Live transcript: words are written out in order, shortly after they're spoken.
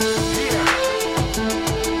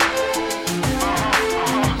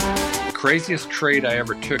craziest trade I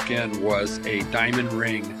ever took in was a diamond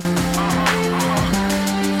ring.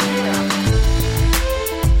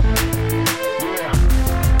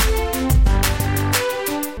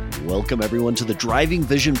 Welcome, everyone, to the Driving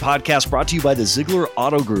Vision podcast brought to you by the Zeigler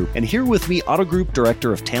Auto Group. And here with me, Auto Group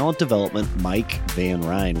Director of Talent Development, Mike Van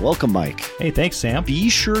Ryn. Welcome, Mike. Hey, thanks, Sam. Be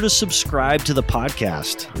sure to subscribe to the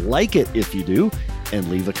podcast, like it if you do, and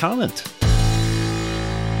leave a comment.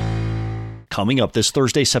 Coming up this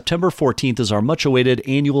Thursday, September 14th, is our much-awaited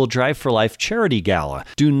annual Drive for Life Charity Gala.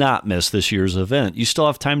 Do not miss this year's event. You still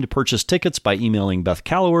have time to purchase tickets by emailing Beth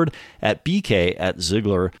Calloward at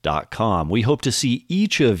bk@zeigler.com. We hope to see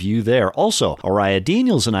each of you there. Also, Oriah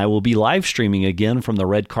Daniels and I will be live streaming again from the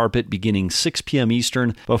red carpet beginning 6 p.m.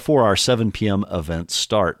 Eastern before our 7 p.m. events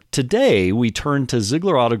start. Today, we turn to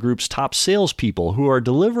Zeigler Auto Group's top salespeople who are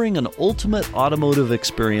delivering an ultimate automotive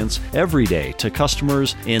experience every day to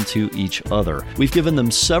customers and to each other. We've given them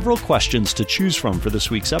several questions to choose from for this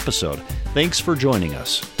week's episode. Thanks for joining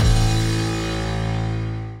us.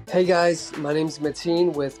 Hey guys, my name's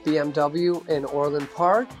Mateen with BMW in Orland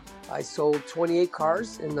Park. I sold 28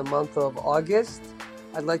 cars in the month of August.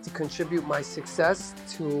 I'd like to contribute my success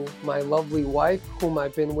to my lovely wife, whom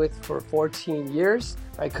I've been with for 14 years.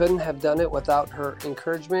 I couldn't have done it without her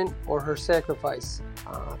encouragement or her sacrifice.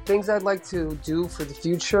 Things I'd like to do for the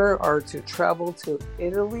future are to travel to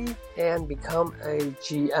Italy and become a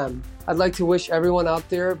GM. I'd like to wish everyone out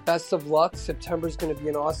there best of luck. September is going to be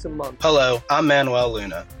an awesome month. Hello, I'm Manuel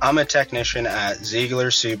Luna. I'm a technician at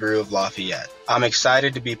Zeigler Subaru of Lafayette. I'm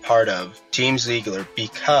excited to be part of Team Zeigler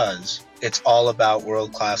because it's all about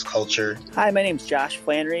world-class culture. Hi, my name's Josh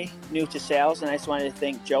Flannery, new to sales, and I just wanted to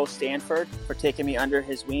thank Joe Stanford for taking me under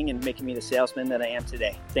his wing and making me the salesman that I am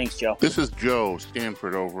today. Thanks, Joe. This is Joe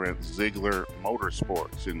Stanford over at Zeigler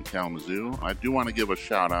Motorsports in Kalamazoo. I do want to give a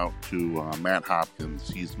shout out to Matt Hopkins.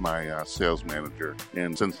 He's my sales manager.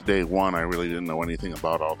 And since day one, I really didn't know anything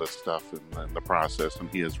about all this stuff and the process, and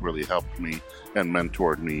he has really helped me and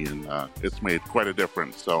mentored me, and it's made quite a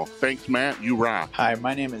difference. So thanks, Matt. You rock. Hi,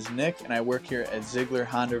 my name is Nick, and I work here at Zeigler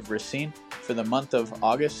Honda of Racine. For the month of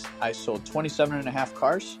August, I sold 27 and a half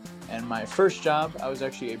cars. And my first job, I was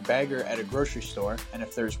actually a bagger at a grocery store. And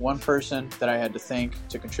if there's one person that I had to thank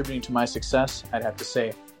to contributing to my success, I'd have to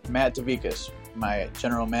say Matt DeVicas, my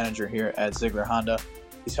general manager here at Zeigler Honda.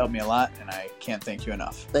 He's helped me a lot, and I can't thank you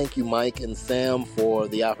enough. Thank you, Mike and Sam, for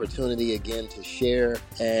the opportunity again to share.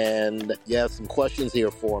 And you have some questions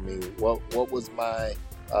here for me. What was my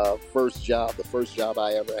first job, the first job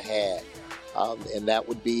I ever had? And that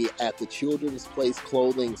would be at the Children's Place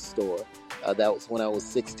clothing store. That was when I was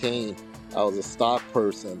 16. I was a stock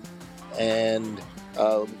person. And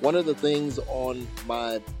one of the things on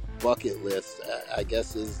my bucket list, I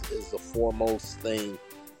guess is the foremost thing,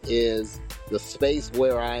 is the space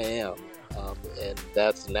where I am. And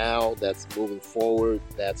that's moving forward.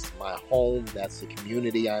 That's my home. That's the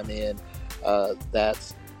community I'm in.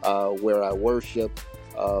 That's where I worship.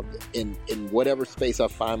 In whatever space I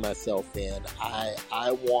find myself in,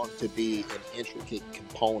 I want to be an intricate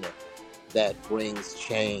component that brings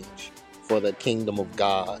change for the kingdom of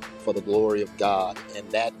God, for the glory of God. And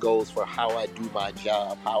that goes for how I do my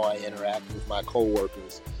job, how I interact with my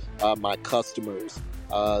coworkers, my customers,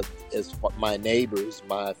 my neighbors,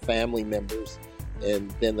 my family members,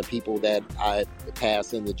 and then the people that I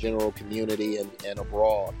pass in the general community and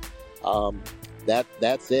abroad.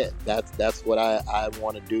 That's it. That's what I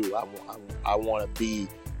want to do. I want to be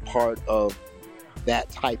part of that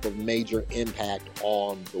type of major impact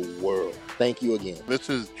on the world. Thank you again.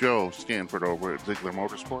 This is Joe Stanford over at Zeigler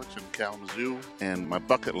Motorsports in Kalamazoo. And my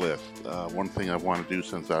bucket list, one thing I want to do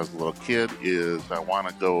since I was a little kid is I want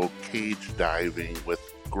to go cage diving with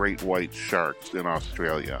great white sharks in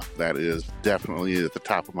Australia. That is definitely at the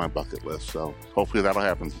top of my bucket list. So hopefully that'll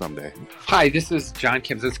happen someday. Hi, this is John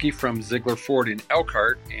Kamczynski from Zeigler Ford in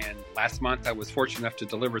Elkhart, and last month I was fortunate enough to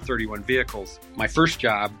deliver 31 vehicles. My first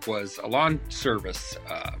job was a lawn service.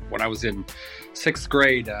 When I was in 6th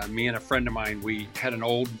grade, me and a friend of mine, we had an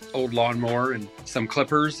old lawnmower and some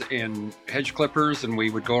clippers and hedge clippers, and we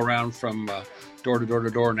would go around from door to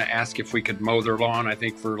door and ask if we could mow their lawn, I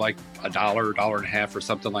think for like $1, $1.50 or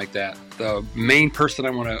something like that. The main person I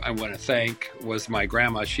want to thank was my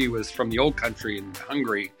grandma. She was from the old country in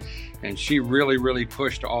Hungary, and she really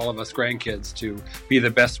pushed all of us grandkids to be the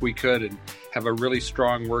best we could and have a really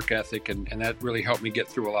strong work ethic, and that really helped me get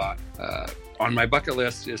through a lot. On my bucket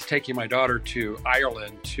list is taking my daughter to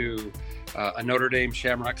Ireland to a Notre Dame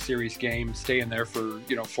Shamrock Series game, staying there for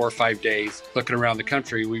 4 or 5 days, looking around the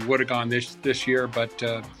country. We would have gone this year, but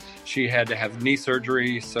she had to have knee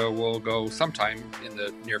surgery, so we'll go sometime in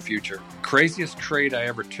the near future. Craziest trade I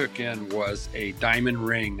ever took in was a diamond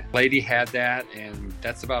ring. Lady had that, and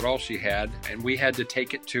that's about all she had. And we had to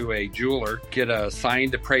take it to a jeweler, get a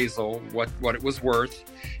signed appraisal, what it was worth,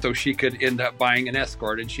 so she could end up buying an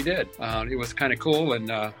Escort, and she did. It was kind of cool, and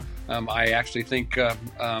I actually think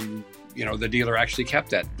the dealer actually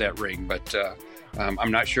kept that ring, but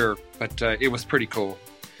I'm not sure. But it was pretty cool.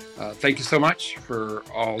 Thank you so much for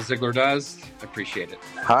all Zeigler does. I appreciate it.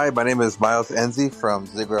 Hi, my name is Miles Enzi from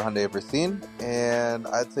Zeigler Hyundai of Racine, and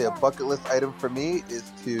I'd say a bucket list item for me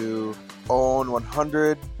is to own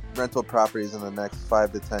 100 rental properties in the next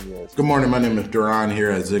 5 to 10 years. Good morning, my name is Duran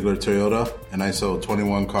here at Zeigler Toyota, and I sold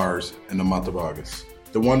 21 cars in the month of August.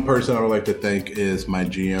 The one person I would like to thank is my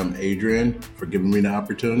GM, Adrian, for giving me the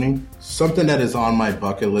opportunity. Something that is on my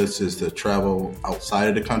bucket list is to travel outside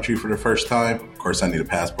of the country for the first time. Of course, I need a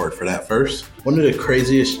passport for that first. One of the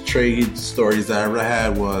craziest trade stories I ever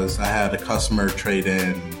had was I had a customer trade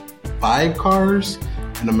in 5 cars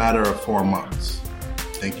in a matter of 4 months.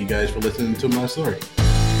 Thank you guys for listening to my story.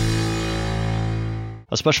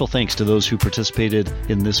 A special thanks to those who participated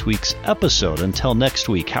in this week's episode. Until next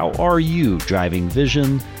week, how are you driving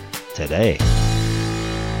vision today?